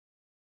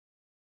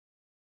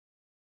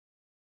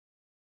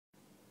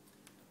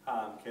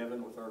Hi, I'm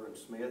Kevin with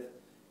Irvan-Smith,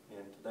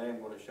 and today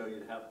I'm going to show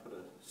you how to put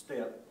a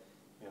step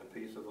in a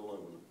piece of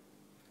aluminum.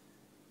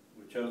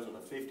 We've chosen a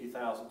 50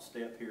 thousandth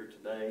step here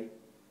today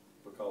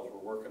because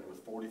we're working with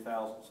 40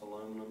 thousandths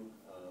aluminum.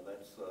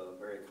 That's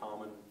very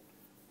common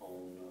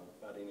on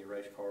about any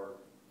race car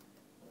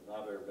that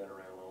I've ever been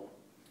around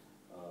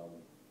on.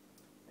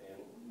 And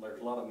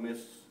there's a lot of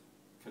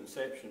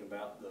misconception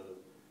about the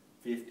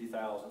 50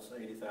 thousandths,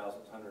 80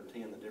 thousandths,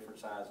 110, the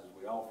different sizes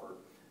we offer.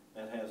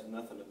 That has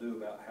nothing to do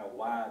about how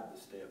wide the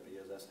step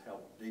is, that's how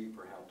deep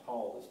or how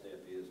tall the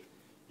step is.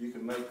 You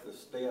can make the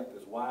step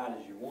as wide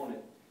as you want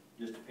it,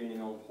 just depending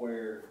on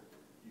where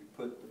you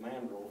put the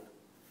mandrel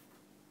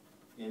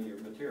in your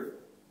material.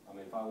 I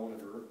mean, if I wanted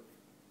to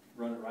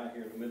run it right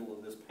here in the middle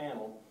of this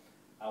panel,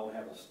 I would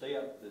have a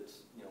step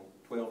that's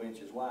 12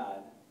 inches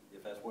wide.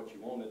 If that's what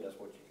you wanted, that's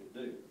what you could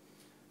do.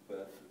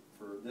 But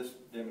for this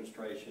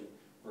demonstration,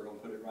 we're going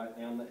to put it right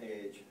down the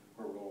edge,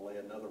 where we're going to lay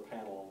another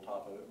panel on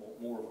top of it,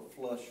 more of a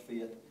flush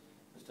fit,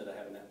 instead of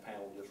having that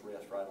panel just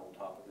rest right on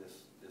top of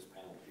this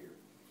panel here.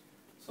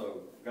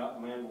 So,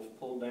 got the mandrels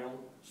pulled down,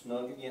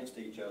 snug against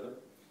each other.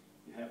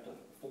 You have to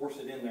force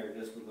it in there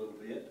just a little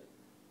bit,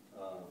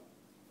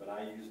 but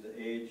I use the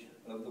edge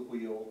of the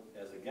wheel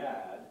as a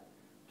guide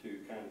to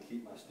kind of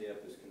keep my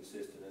step as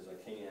consistent as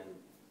I can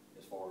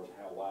as far as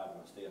how wide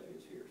my step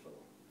is here. So,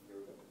 here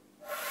we go.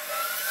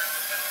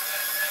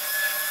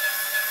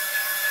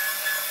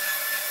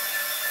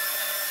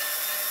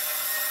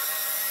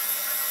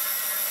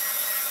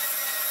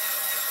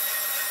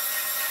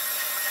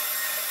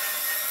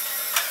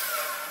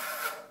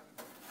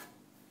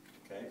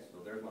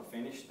 There's my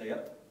finished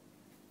step,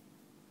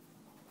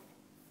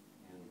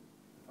 and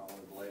if I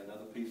wanted to lay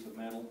another piece of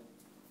metal,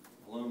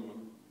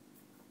 aluminum,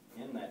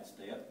 in that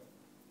step,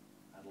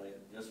 I'd lay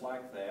it just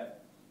like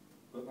that,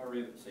 put my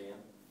rivets in.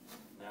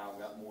 Now I've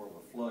got more of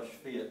a flush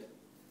fit,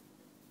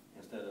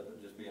 instead of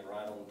it just being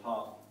right on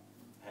top,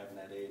 having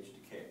that edge to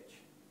catch.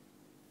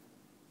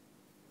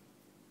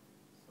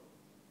 So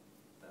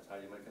that's how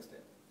you make a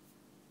step.